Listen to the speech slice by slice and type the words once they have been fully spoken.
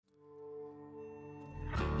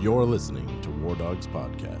You're listening to War Dogs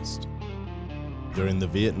Podcast. During the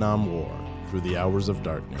Vietnam War, through the hours of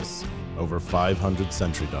darkness, over 500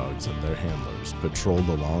 sentry dogs and their handlers patrolled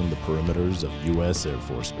along the perimeters of U.S. Air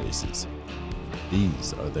Force bases.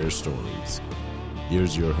 These are their stories.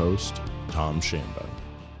 Here's your host, Tom Shamba.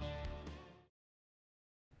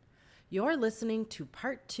 You're listening to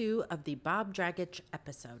part 2 of the Bob Dragich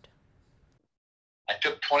episode. I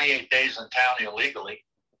took 28 days in town illegally.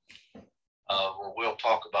 We'll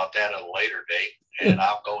talk about that at a later date, and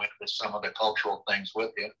I'll go into some of the cultural things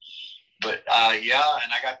with you. But and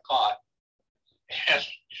I got caught, and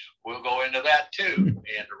we'll go into that too, and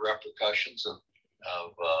the repercussions of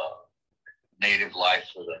native life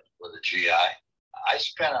with a GI. I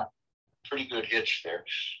spent a pretty good hitch there,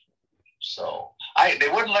 so they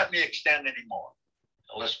wouldn't let me extend anymore.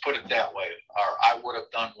 Let's put it that way. Or I would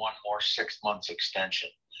have done one more 6 months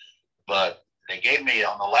extension, but they gave me,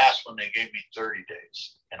 on the last one, they gave me 30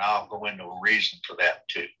 days, and I'll go into a reason for that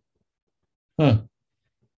too. Huh.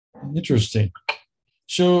 Interesting.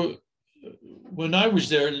 So when I was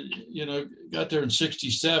there, got there in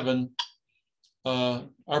 1967,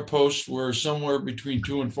 our posts were somewhere between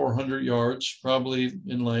 200 and 400 yards, probably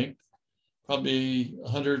in length, probably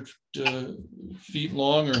 100 feet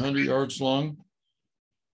long or 100 yards long.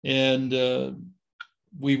 And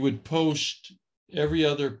we would post every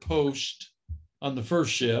other post on the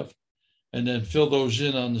first shift and then fill those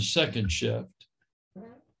in on the second shift.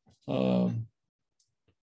 I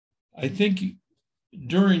think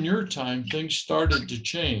during your time, things started to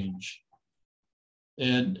change.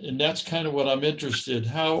 And that's kind of what I'm interested,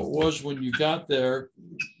 how it was when you got there.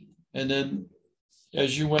 And then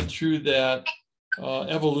as you went through that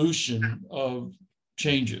evolution of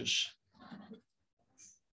changes.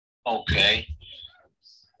 Okay.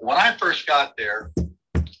 When I first got there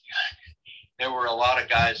were a lot of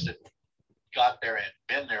guys that got there and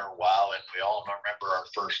been there a while, and we all remember our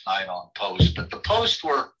first night on post. But the posts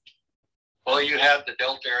were, well, you had the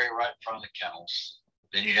Delta area right in front of the kennels.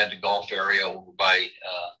 Then you had the Gulf area over by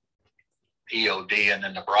EOD, and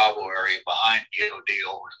then the Bravo area behind EOD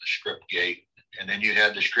over to the strip gate. And then you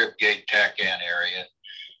had the strip gate TACAN area.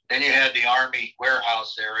 Then you had the Army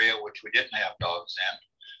warehouse area, which we didn't have dogs in,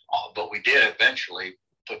 but we did eventually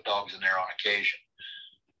put dogs in there on occasion.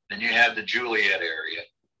 Then you had the Juliet area,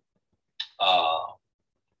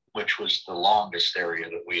 which was the longest area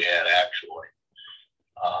that we had actually.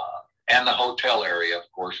 And the hotel area,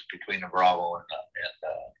 of course, between the Bravo and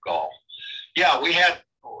the Gulf. Yeah, we had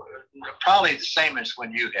probably the same as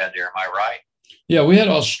when you had there. Am I right? Yeah, we had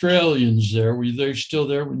Australians there. Were they still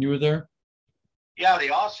there when you were there? Yeah, the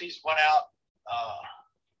Aussies went out.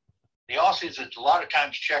 The Aussies a lot of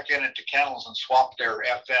times check in at the kennels and swap their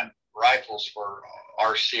FN rifles for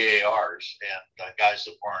RCARs and guys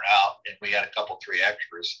that weren't out. And we had a couple, 3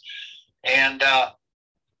 extras. And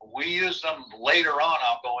we used them later on.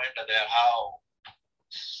 I'll go into that, how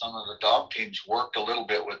some of the dog teams worked a little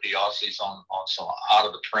bit with the Aussies on some out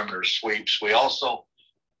of the perimeter sweeps. We also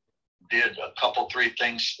did a couple, 3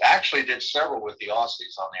 things, actually did several with the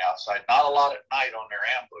Aussies on the outside. Not a lot at night on their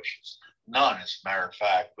ambushes. None, as a matter of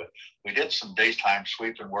fact. But we did some daytime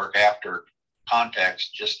sweeping work after contacts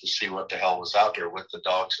just to see what the hell was out there with the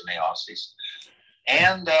dogs and the Aussies.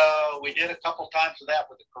 And we did a couple times of that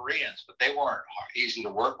with the Koreans, but they weren't easy to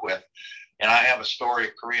work with. And I have a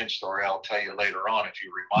Korean story I'll tell you later on if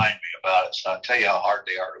you remind me about it. So I'll tell you how hard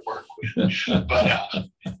they are to work with. But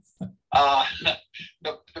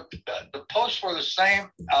the posts were the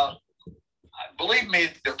same. Believe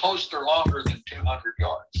me, the posts are longer than 200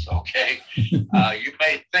 yards, okay? You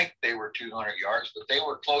may think they were 200 yards, but they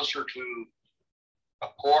were closer to a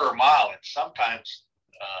quarter mile, and sometimes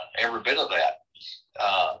every bit of that.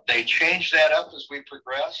 They changed that up as we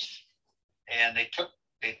progressed, and they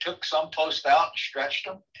took some posts out and stretched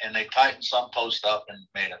them, and they tightened some posts up and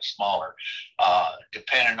made it smaller,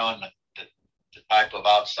 depending on the type of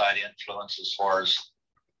outside influence as far as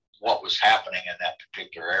what was happening in that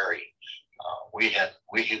particular area. We've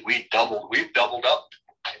doubled up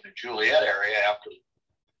in the Juliet area after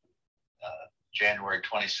January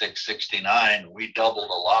 26, 69. We doubled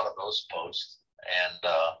a lot of those posts, and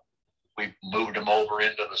we moved them over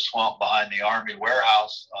into the swamp behind the Army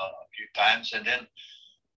warehouse a few times. And then,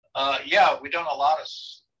 we done a lot of,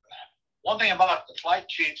 one thing about the flight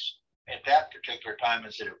chiefs at that particular time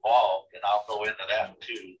as it evolved, and I'll go into that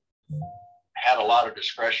too, had a lot of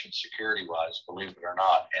discretion security-wise, believe it or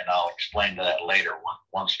not, and I'll explain to that later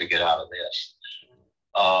once we get out of this.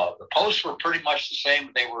 The posts were pretty much the same,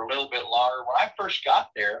 but they were a little bit longer. When I first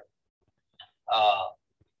got there,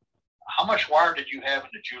 how much wire did you have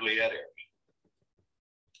in the Juliet area?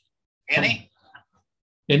 Any?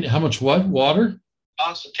 And how much what? Water?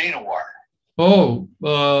 Concertina wire. Oh,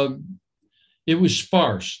 it was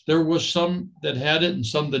sparse. There was some that had it and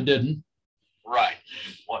some that didn't. Right.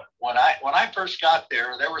 When I first got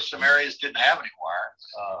there were some areas didn't have any wire.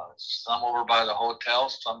 Some over by the hotel,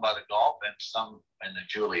 some by the golf, and some in the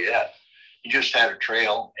Juliet. You just had a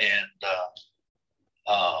trail, and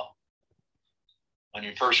when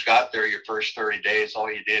you first got there, your first 30 days, all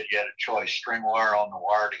you had a choice: string wire on the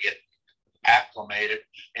wire to get acclimated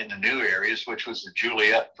in the new areas, which was the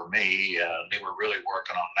Juliet for me. They were really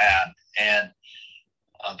working on that, and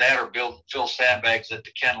that or fill sandbags at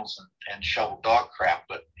the kennels and shovel dog crap.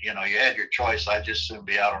 But you had your choice. I'd just soon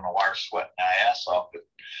be out on the wire sweating my ass off. But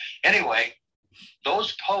anyway,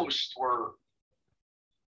 those posts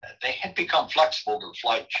they had become flexible to the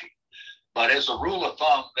flight sheet. But as a rule of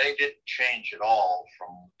thumb, they didn't change at all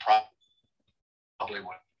from probably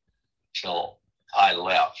until I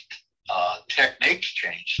left. Techniques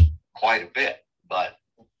changed quite a bit, but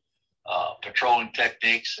patrolling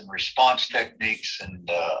techniques and response techniques and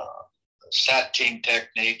SAT team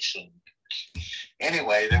techniques, and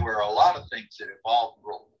anyway, there were a lot of things that evolved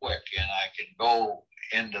real quick, and I can go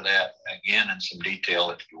into that again in some detail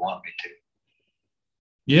if you want me to.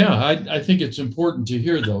 Yeah, I think it's important to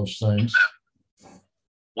hear those things.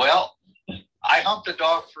 Well, I humped the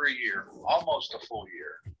dog for a year, almost a full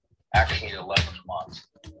year, actually 11 months.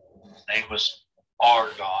 His name was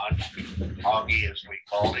Argon, Augie as we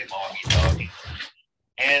called him, Augie Doggy.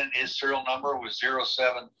 And his serial number was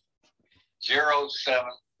 0707.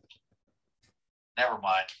 Never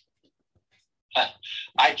mind.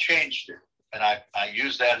 I changed it, and I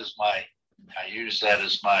use that as my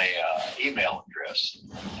email address.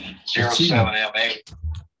 07MA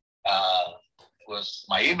was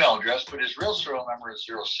my email address, but his real serial number is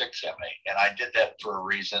 06MA, and I did that for a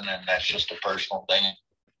reason, and that's just a personal thing.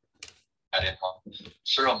 I didn't want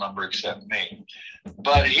serial number except me.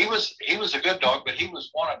 But he was a good dog, but he was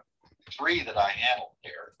one of 3 that I handled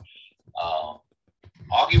there.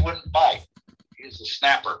 Augie wouldn't bite. He was a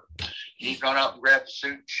snapper. He'd run up and grab the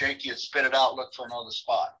suit, shake you, spit it out, look for another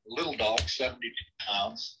spot. Little dog, 72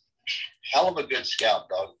 pounds. Hell of a good scout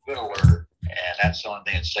dog, good alert, and that's the only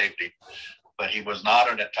thing that saved him. But he was not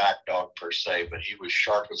an attack dog per se, but he was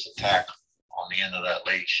sharp as a tack on the end of that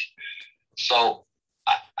leash. So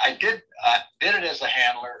I did it as a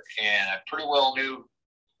handler, and I pretty well knew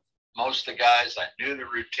most of the guys. I knew the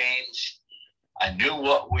routines. I knew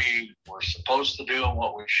what we were supposed to do and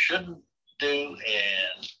what we shouldn't do,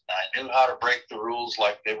 and I knew how to break the rules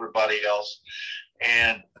like everybody else.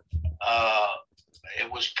 And it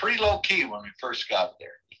was pretty low key when we first got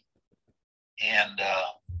there. And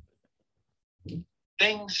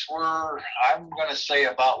things were, I'm going to say,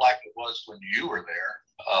 about like it was when you were there,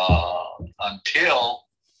 until,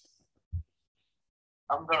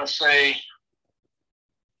 I'm going to say,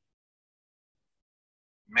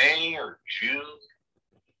 May or June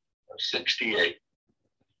of 68.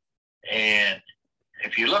 And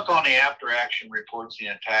if you look on the after action reports, the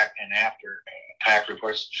attack and after attack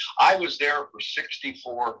reports, I was there for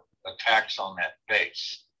 64 attacks on that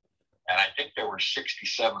base. And I think there were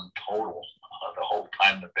 67 total the whole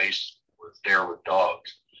time the base was there with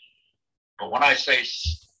dogs. But when I say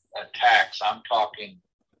attacks, I'm talking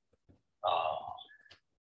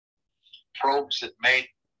probes that made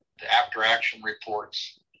the after action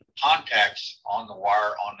reports, contacts on the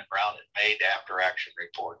wire on the ground that made after action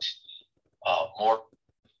reports, mortar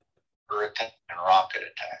attack and rocket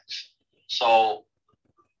attacks. So,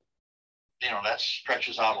 that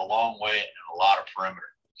stretches out a long way and a lot of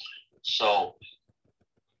perimeter. So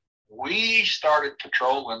we started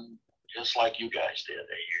patrolling just like you guys did.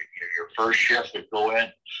 Your first shift would go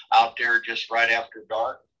in out there just right after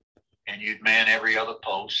dark, and you'd man every other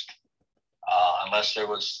post, unless there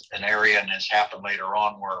was an area, and this happened later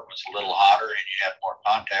on, where it was a little hotter and you had more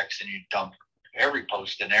contacts, and you dump every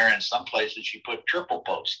post in there. And in some places you put triple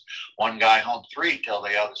posts. One guy hung 3 till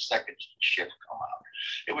the other second shift come out.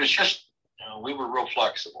 It was just, we were real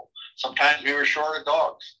flexible. Sometimes we were short of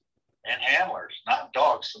dogs and handlers, not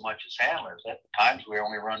dogs so much as handlers. At times we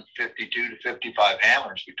only run 52 to 55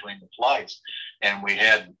 handlers between the flights, and we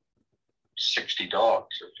had 60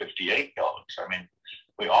 dogs or 58 dogs. I mean,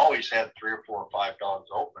 we always had 3 or 4 or 5 dogs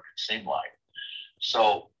open, it seemed like.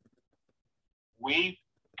 So we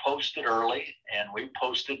posted early and we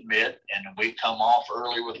posted mid, and we come off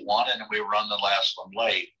early with one, and we run the last one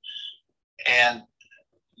late. And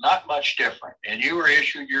not much different. And you were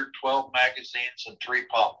issued your 12 magazines and 3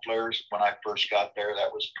 pop flares when I first got there.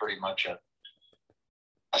 That was pretty much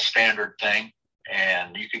a standard thing.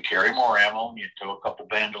 And you could carry more ammo, and you throw a couple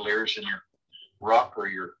bandoliers in your ruck or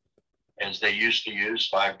your, as they used to use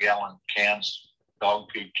 5-gallon cans, dog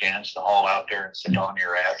feed cans, to haul out there and sit on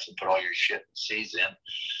your ass and put all your shit and seeds in.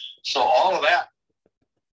 So all of that,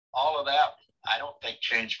 I don't think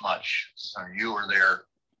changed much. So you were there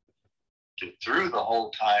through the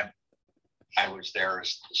whole time I was there,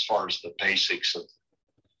 as far as the basics of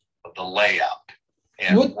the layout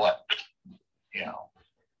and what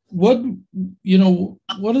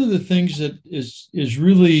one of the things that is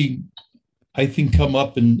really, I think, come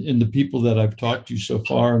up in the people that I've talked to so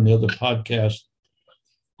far in the other podcast.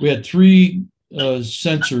 We had 3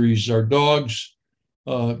 sensories. Our dogs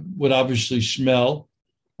would obviously smell,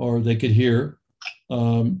 or they could hear,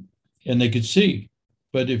 and they could see.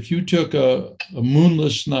 But if you took a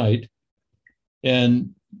moonless night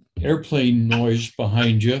and airplane noise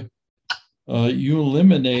behind you, you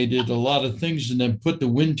eliminated a lot of things and then put the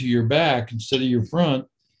wind to your back instead of your front,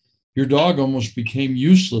 your dog almost became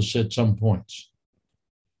useless at some points.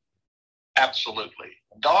 Absolutely.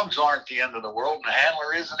 Dogs aren't the end of the world, and the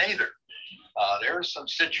handler isn't either. There are some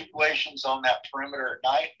situations on that perimeter at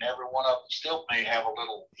night, and every one of them still may have a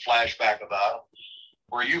little flashback about them,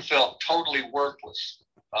 where you felt totally worthless.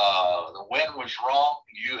 The wind was wrong.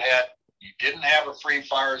 You didn't have a free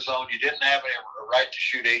fire zone. You didn't have a right to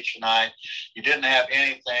shoot H&I. You didn't have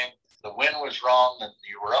anything. The wind was wrong, and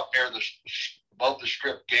you were up near above the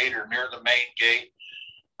strip gate or near the main gate.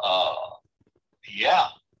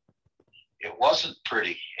 It wasn't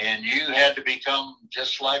pretty, and you had to become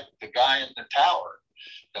just like the guy in the tower.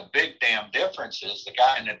 The big damn difference is the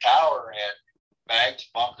guy in the tower had bags,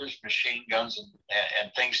 bunkers, machine guns,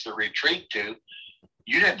 and things to retreat to.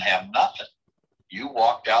 You didn't have nothing. You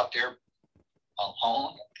walked out there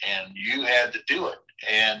alone, and you had to do it.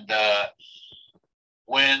 And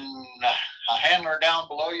when a handler down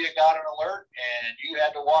below you got an alert, and you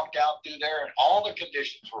had to walk down through there, and all the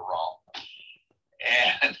conditions were wrong,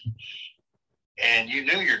 and you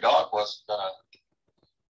knew your dog wasn't going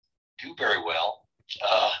to do very well.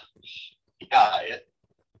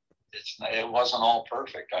 It wasn't all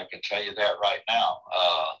perfect. I can tell you that right now.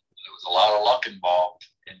 There was a lot of luck involved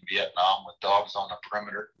in Vietnam with dogs on the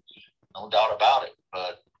perimeter, no doubt about it.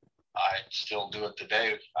 But I still do it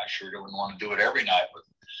today. I sure wouldn't want to do it every night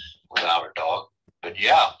without a dog. But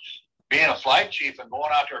yeah, being a flight chief and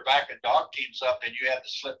going out there backing dog teams up, and you had to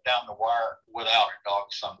slip down the wire without a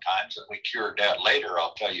dog sometimes, and we cured that later.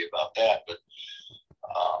 I'll tell you about that. But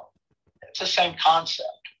it's the same concept,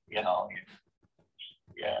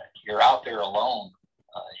 you're out there alone.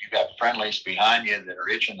 You got friendlies behind you that are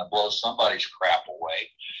itching to blow somebody's crap away,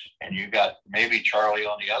 and you got maybe Charlie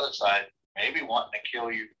on the other side, maybe wanting to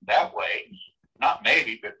kill you that way. Not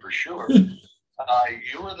maybe, but for sure.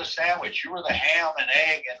 You were the sandwich. You were the ham and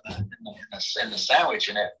egg in the sandwich,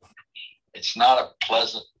 and it's not a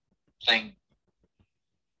pleasant thing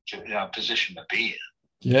position to be in.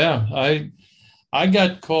 Yeah, I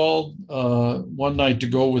got called one night to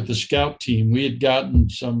go with the scout team. We had gotten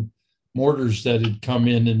some mortars that had come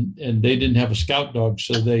in, and they didn't have a scout dog,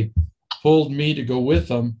 so they pulled me to go with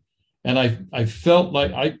them. And I felt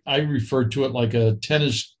like I referred to it like a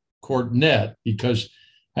tennis court net, because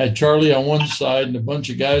I had Charlie on one side and a bunch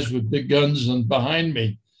of guys with big guns and behind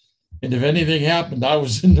me. And if anything happened, I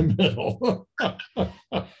was in the middle.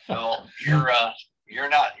 No, you're not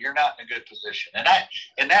in a good position.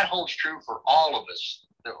 And that holds true for all of us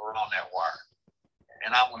that were on that wire.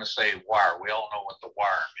 And I'm going to say wire. We all know what the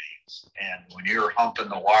wire means. And when you're humping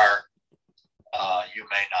the wire, you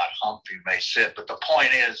may not hump, you may sit. But the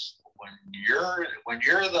point is, when you're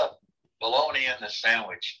the bologna in the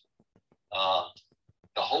sandwich,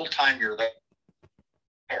 the whole time you're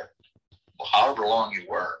there, however long you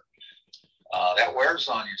were, that wears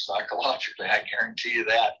on you psychologically. I guarantee you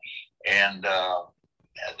that. And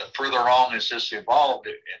the further on as this evolved,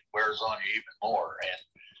 it wears on you even more. And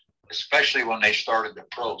especially when they started the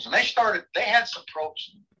probes, and they had some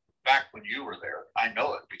probes back when you were there. I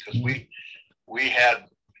know it because we had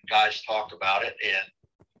guys talk about it. And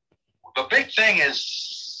the big thing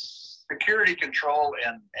is security control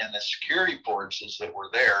and the security forces that were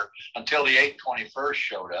there until the 821st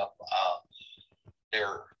showed up.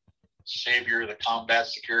 Their savior, the combat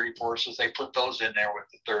security forces, they put those in there with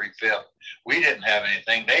the 35th. We didn't have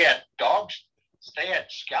anything. They had dogs. They had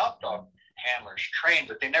scout dog handlers trained,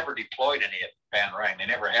 but they never deployed any at Phan Rang. They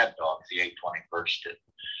never had dogs. The 821st did.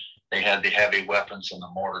 They had the heavy weapons and the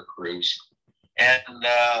mortar crews, and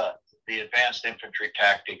the advanced infantry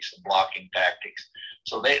tactics and blocking tactics.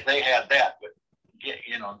 So they had that. But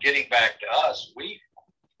getting back to us, we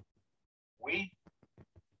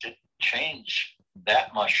change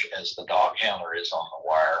that much as the dog handler is on the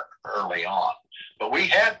wire early on. But we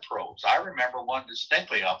had pros. I remember one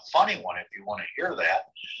distinctly, a funny one, if you want to hear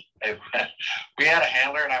that. We had a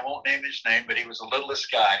handler, and I won't name his name, but he was the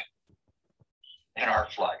littlest guy in our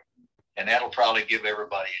flight. And that'll probably give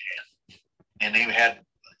everybody a hand. And he had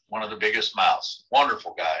one of the biggest mouths.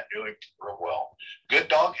 Wonderful guy, doing real well. Good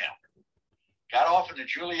dog handler. Got off in the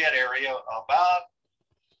Juliet area about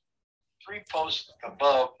 3 posts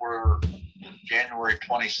above where the January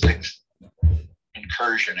 26th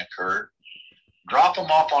incursion occurred. Drop him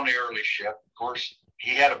off on the early ship. Of course,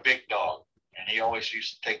 he had a big dog, and he always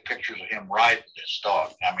used to take pictures of him riding this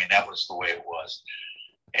dog. I mean, that was the way it was.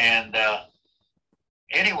 And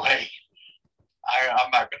anyway,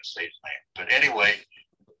 I'm not going to say his name, but anyway,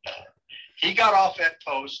 he got off that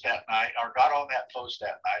post that night, or got on that post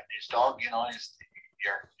that night. His dog, you know,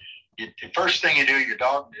 the first thing you do, your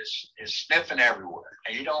dog is sniffing everywhere,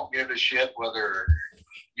 and you don't give a shit whether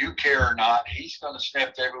you care or not. He's going to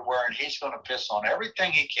sniff everywhere, and he's going to piss on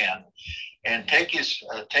everything he can, and take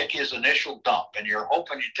his initial dump. And you're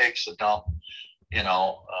hoping he takes the dump, you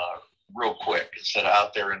know, real quick instead of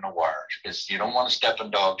out there in the wires, because you don't want to step in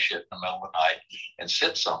dog shit in the middle of the night and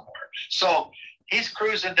sit somewhere. So he's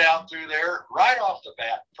cruising down through there right off the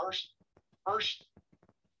bat. First,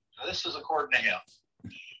 this is according to him.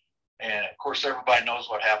 And of course, everybody knows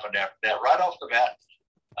what happened after that. Right off the bat,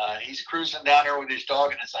 he's cruising down there with his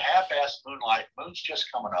dog, and it's a half-assed moonlight. Moon's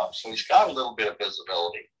just coming up, so he's got a little bit of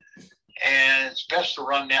visibility. And it's best to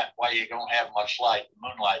run that while you don't have much light.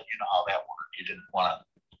 Moonlight, you know how that worked. You didn't want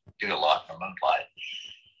to do a lot in the moonlight.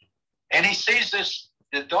 And he sees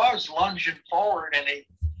the dog's lunging forward, and he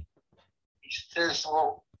says,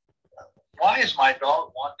 well, why is my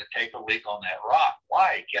dog wanting to take a leak on that rock?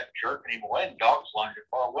 Why? He kept jerking him away, and the dog's lunging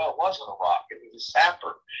forward. Well, it wasn't a rock. It was a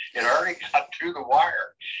sapper. It already got through the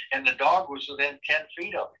wire, and the dog was within 10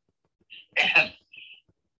 feet of him. And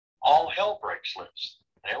all hell breaks loose.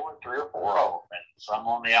 There were 3 or 4 of them, and some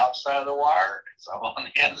on the outside of the wire, and some on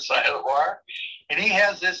the inside of the wire. And he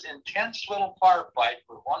has this intense little firefight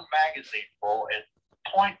with one magazine full at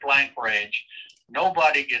point blank range.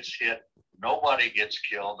 Nobody gets hit. Nobody gets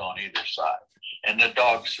killed on either side. And the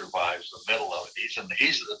dog survives the middle of it.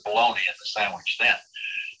 He's the bologna in the sandwich then.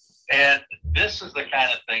 And this is the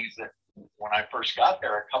kind of things that when I first got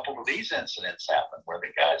there, a couple of these incidents happened where the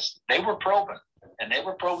guys, they were probing. And they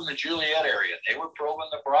were probing the Juliet area. They were probing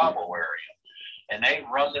the Bravo area. And they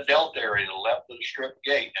run the Delta area to the left of the strip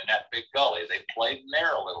gate and that big gully. They played in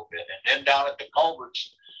there a little bit. And then down at the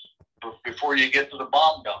culverts before you get to the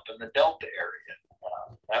bomb dump in the Delta area.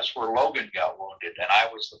 That's where Logan got wounded. And I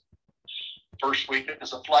was the first week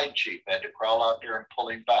as a flight chief. I had to crawl out there and pull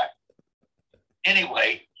him back.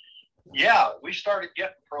 Anyway, yeah, we started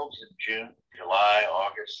getting probes in June, July,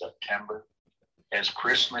 August, September. As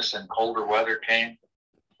Christmas and colder weather came,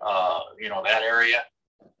 you know, that area,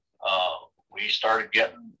 we started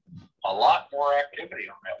getting a lot more activity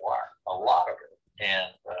on that wire, a lot of it.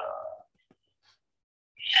 And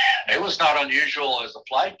it was not unusual as a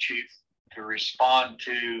flight chief to respond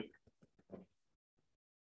to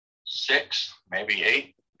 6, maybe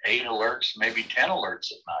 8 alerts, maybe 10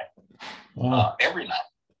 alerts at night, Wow. every night.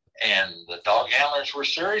 And the dog handlers were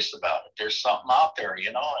serious about it. There's something out there,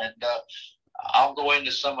 you know, and I'll go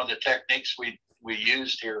into some of the techniques we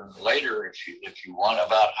used here later if you want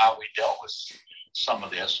about how we dealt with some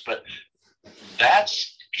of this. But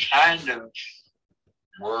that's kind of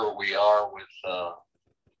where we are with the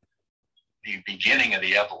beginning of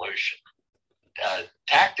the evolution.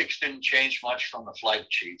 Tactics didn't change much from the flight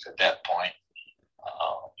chief at that point.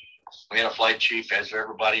 We had a flight chief, as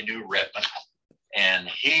everybody knew, Redmond, and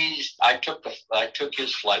I took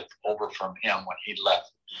his flight over from him when he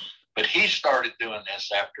left. But he started doing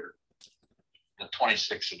this after the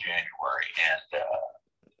 26th of January, and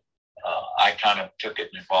I kind of took it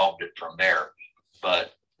and evolved it from there.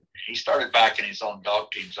 But he started backing his own dog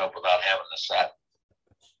teams up without having the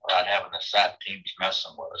SAT teams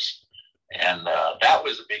messing with us. And that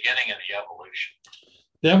was the beginning of the evolution.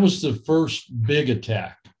 That was the first big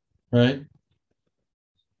attack, right?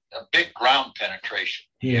 A big ground penetration.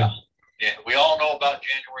 Yeah. Yeah, we all know about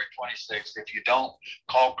January 26th. If you don't,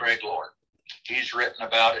 call Greg Lord. He's written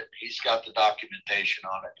about it. He's got the documentation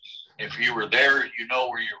on it. If you were there, you know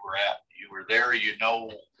where you were at. You were there, you know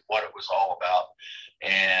what it was all about.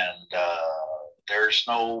 And there's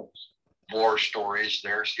no war stories.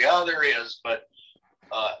 There is, but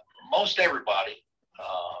most everybody,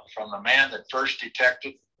 from the man that first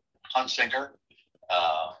detected Hunsinger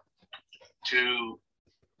to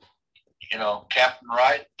Captain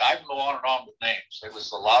Wright, I can go on and on with names. There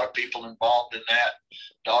was a lot of people involved in that,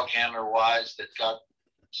 dog handler wise, that got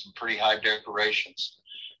some pretty high decorations.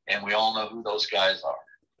 and we all know who those guys are.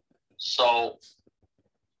 So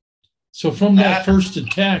from that first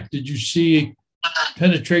attack, did you see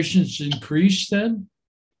penetrations increase then?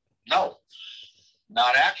 No,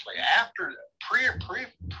 not actually.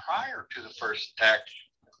 Prior to the first attack,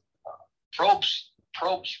 probes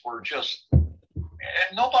were just,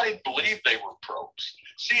 and nobody believed they were probes.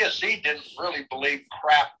 CSE didn't really believe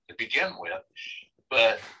crap to begin with,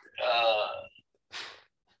 but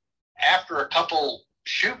after a couple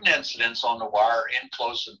shooting incidents on the wire in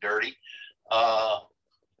close and dirty,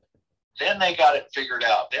 then they got it figured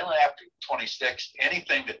out. Then after 26,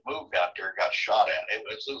 anything that moved out there got shot at. It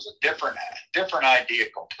was a different idea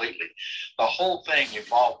completely. The whole thing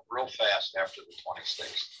evolved real fast after the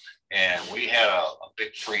 26th. And we had a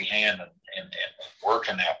big free hand in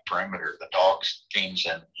working that perimeter. The dogs teams,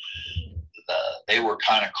 and they were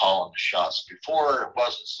kind of calling the shots. Before, it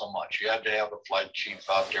wasn't so much. You had to have a flight chief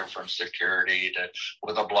out there from security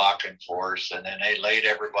with a blocking force, and then they laid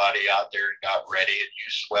everybody out there and got ready, and you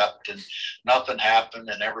swept, and nothing happened,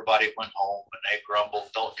 and everybody went home, and they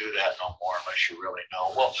grumbled, "Don't do that no more unless you really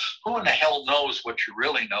know." Well, who in the hell knows what you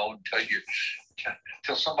really know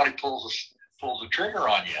until somebody pulls the trigger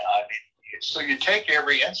on you? I mean, so you take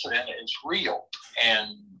every incident as real,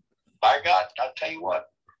 and by God, I'll tell you what,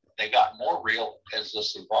 they got more real as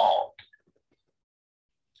this evolved.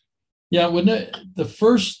 Yeah, when the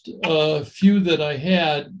first few that I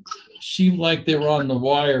had seemed like they were on the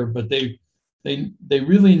wire, but they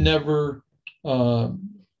really never, I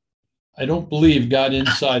don't believe, got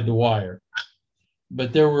inside the wire.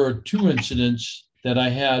 But there were 2 incidents that I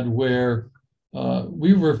had where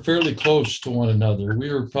we were fairly close to one another.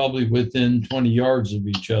 We were probably within 20 yards of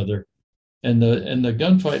each other, and the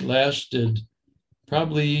gunfight lasted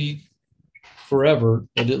probably forever,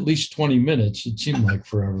 but at least 20 minutes. It seemed like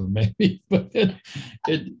forever, maybe, but it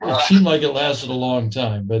seemed like it lasted a long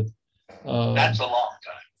time. But that's a long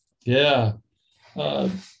time. Yeah,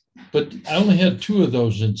 but I only had 2 of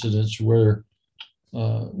those incidents where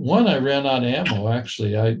one I ran out of ammo.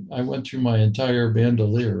 Actually, I went through my entire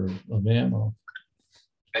bandolier of ammo.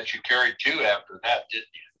 Bet you carried 2 after that, didn't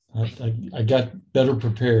you? I got better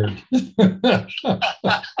prepared.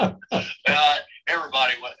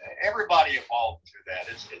 Everybody evolved through that.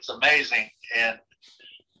 It's amazing, and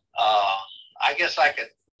I guess I could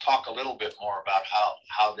talk a little bit more about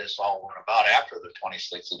how this all went about after the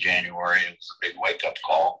 26th of January. It was a big wake-up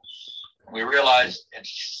call. We realized, and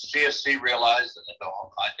CSC realized, and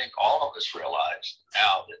I think all of us realized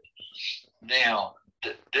now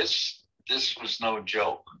that this was no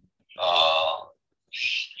joke.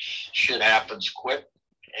 Shit happens quick,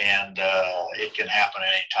 and it can happen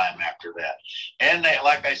anytime after that. And they,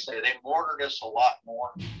 like I say, they mortared us a lot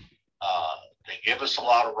more. They give us a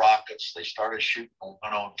lot of rockets. They started shooting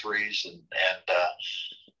 103s, and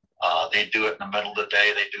they do it in the middle of the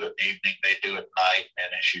day. They do it in the evening. They do it at night.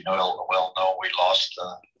 And as you know, we lost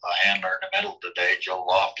a handler in the middle of the day, Joe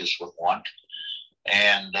Loftus, with one.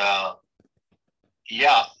 And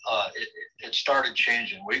it started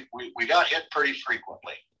changing. We got hit pretty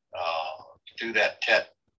frequently through that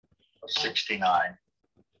Tet of 69.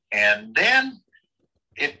 And then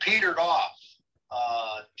it petered off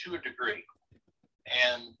to a degree.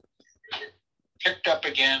 And it picked up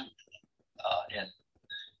again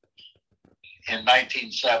in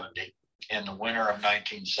 1970, in the winter of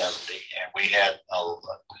 1970. And we had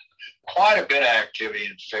quite a bit of activity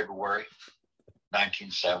in February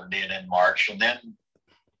 1970 and in March. And then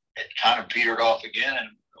it kind of petered off again.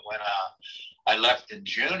 And when I left in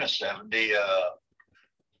June of 70,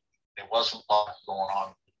 there wasn't a lot going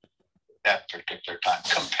on at that particular time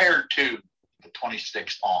compared to the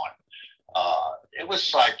 26th on. It was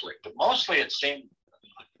cyclic, but mostly it seemed,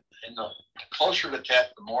 the closer to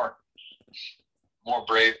Tet, the more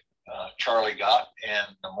brave Charlie got,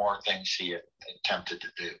 and the more things he attempted to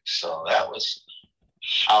do. So that was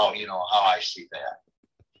how I see that.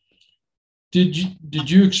 Did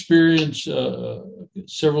you experience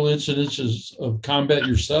several incidences of combat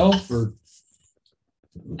yourself, or?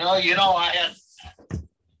 No, I had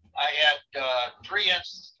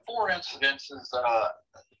 4 incidences.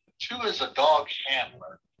 2 as a dog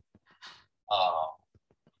handler,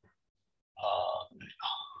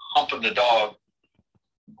 humping the dog.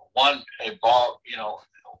 One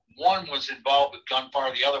was involved with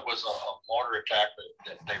gunfire. The other was a mortar attack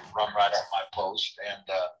that they run right at my post, and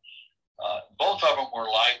both of them were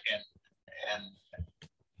light. And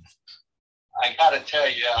I got to tell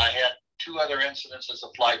you, I had 2 other incidents as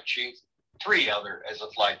a flight chief, 3 other as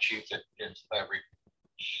a flight chief that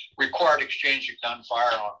required exchange of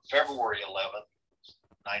gunfire on February 11th,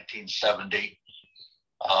 1970.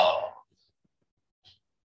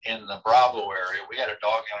 in the Bravo area. We had a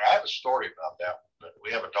dog handler. I have a story about that, but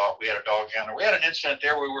we had a dog handler. We had an incident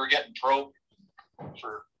there where we were getting probed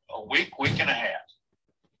for a week and a half.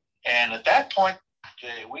 And at that point,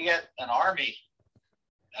 we had an army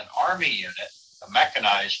unit, a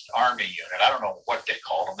mechanized army unit. I don't know what they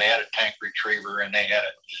called them. They had a tank retriever, and they had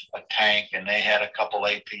a tank, and they had a couple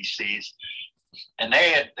APCs. And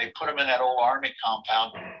they put them in that old army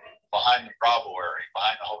compound behind the Bravo area,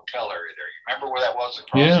 behind the hotel area there. You remember where that was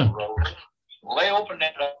across the road? Well, they opened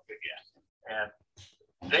it up again.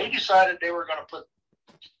 And they decided they were going to put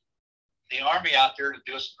the army out there to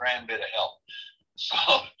do us a grand bit of help. So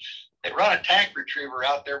they run a tank retriever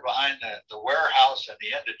out there behind the warehouse at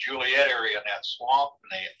the end of Juliet area in that swamp,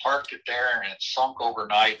 and they parked it there, and it sunk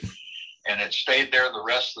overnight, and it stayed there the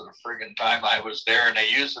rest of the friggin' time I was there, and they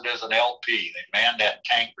used it as an LP. They manned that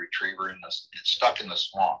tank retriever, and it's stuck in the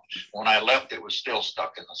swamp. When I left, it was still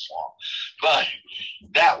stuck in the swamp. But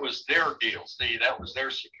that was their deal. See, that was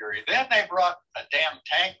their security. Then they brought a damn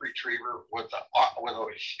tank retriever with a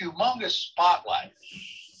humongous spotlight,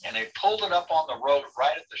 and they pulled it up on the road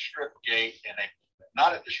right at the strip gate, and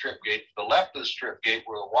not at the strip gate, to the left of the strip gate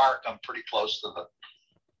where the wire come pretty close to the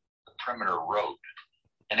perimeter road.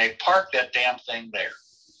 And they parked that damn thing there.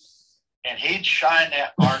 And he'd shine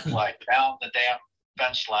that arc light down the damn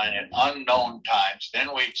fence line at unknown times. Then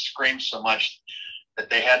we'd scream so much that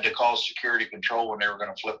they had to call security control when they were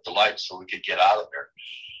going to flip the lights so we could get out of there.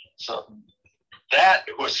 So that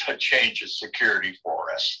was a change of security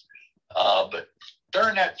for us. But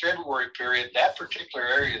during that February period, that particular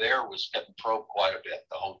area there was getting probed quite a bit.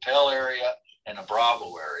 The hotel area and the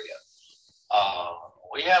Bravo area.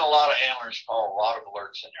 We had a lot of handlers call, a lot of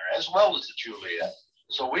alerts in there, as well as the Juliet.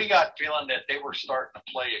 So we got feeling that they were starting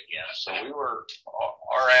to play again. So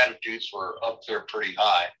our attitudes were up there pretty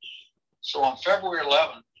high. So on February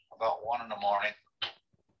 11th, about 1 in the morning,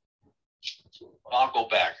 I'll go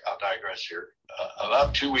back, I'll digress here.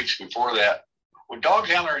 About 2 weeks before that, when dog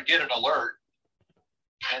handler would get an alert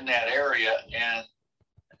in that area, and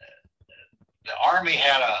the Army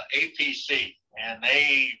had a APC, and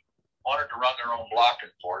they wanted to run their own blocking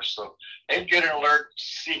force. So they'd get an alert,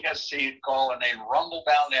 CSC would call, and they'd rumble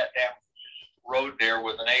down that damn road there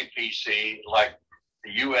with an APC like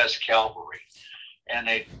the U.S. Cavalry. And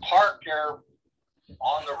they'd park there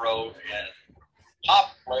on the road and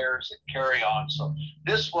pop flares and carry on. So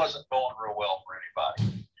this wasn't going real well for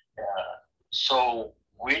anybody. So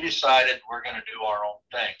we decided we're going to do our own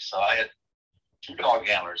thing. So I had 2 dog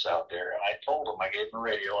handlers out there, and I told them, I gave them a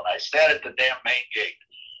radio, and I sat at the damn main gate.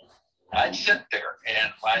 I'd sit there,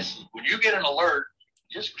 and I said, when you get an alert,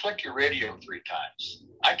 just click your radio 3 times.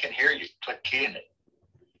 I can hear you clicking it.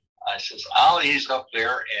 I says, I'll ease up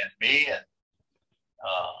there, and me and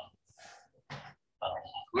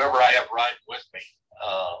whoever I have riding with me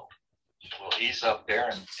will ease up there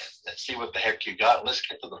and see what the heck you got. Let's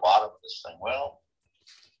get to the bottom of this thing. Well,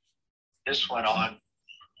 this went on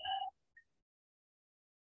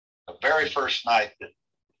the very first night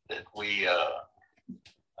that we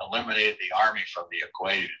eliminated the Army from the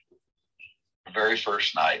equation. The very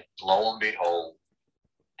first night, lo and behold,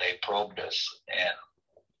 they probed us, and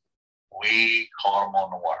we caught them on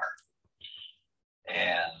the wire.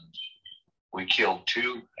 And we killed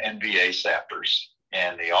 2 NBA sappers,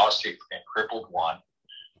 and the Aussie crippled 1.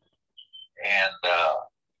 And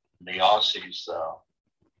the Aussies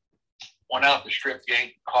went out the strip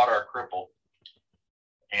gate, caught our cripple,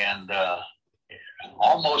 and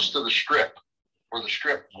almost to the strip, where the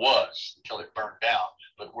strip was until it burned down,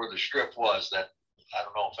 but where the strip was, that I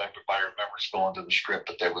don't know if everybody remembers going to the strip,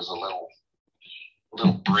 but there was a little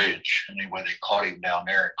bridge. Anyway, they caught him down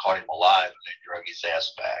there and caught him alive, and they drug his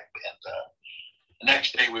ass back. And the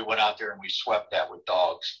next day we went out there and we swept that with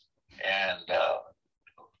dogs, and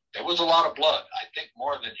there was a lot of blood, I think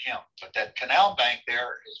more than him. But that canal bank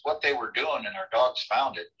there is what they were doing, and our dogs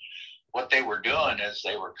found it. What they were doing is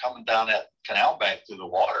they were coming down that canal bank through the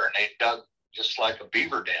water, and they dug just like a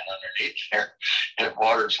beaver den underneath there at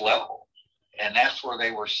water's level. And that's where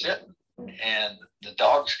they were sitting. And the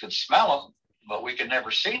dogs could smell them, but we could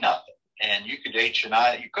never see nothing. And you could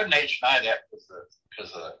you couldn't H&I that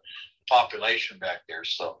because of the population back there.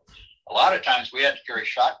 So a lot of times we had to carry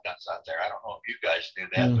shotguns out there. I don't know if you guys knew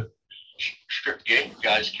that, but strip gate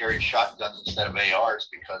guys carried shotguns instead of ARs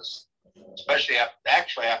because, especially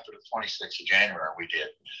after the 26th of January, we did.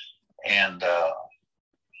 And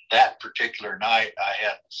that particular night, I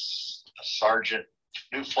had a sergeant,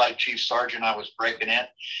 new flight chief sergeant I was breaking in,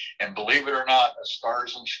 and believe it or not, a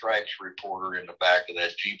Stars and Stripes reporter in the back of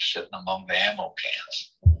that Jeep sitting among the ammo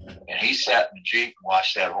cans. And he sat in the Jeep and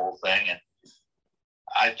watched that whole thing. And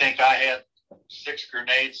I think I had 6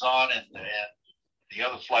 grenades on, and the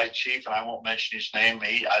other flight chief, and I won't mention his name,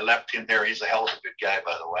 I left him there. He's a hell of a good guy,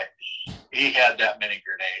 by the way. He had that many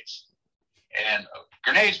grenades. And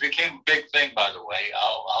grenades became a big thing, by the way.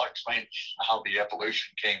 I'll explain how the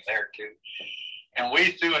evolution came there, too. And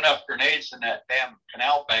we threw enough grenades in that damn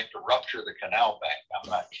canal bank to rupture the canal bank. I'm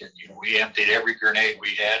not kidding you. We emptied every grenade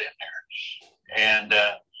we had in there. And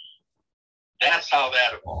that's how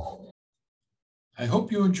that evolved. I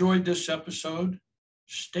hope you enjoyed this episode.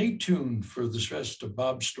 Stay tuned for the rest of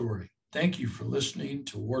Bob's story. Thank you for listening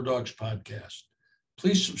to War Dogs Podcast.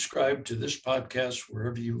 Please subscribe to this podcast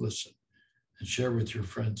wherever you listen and share with your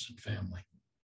friends and family.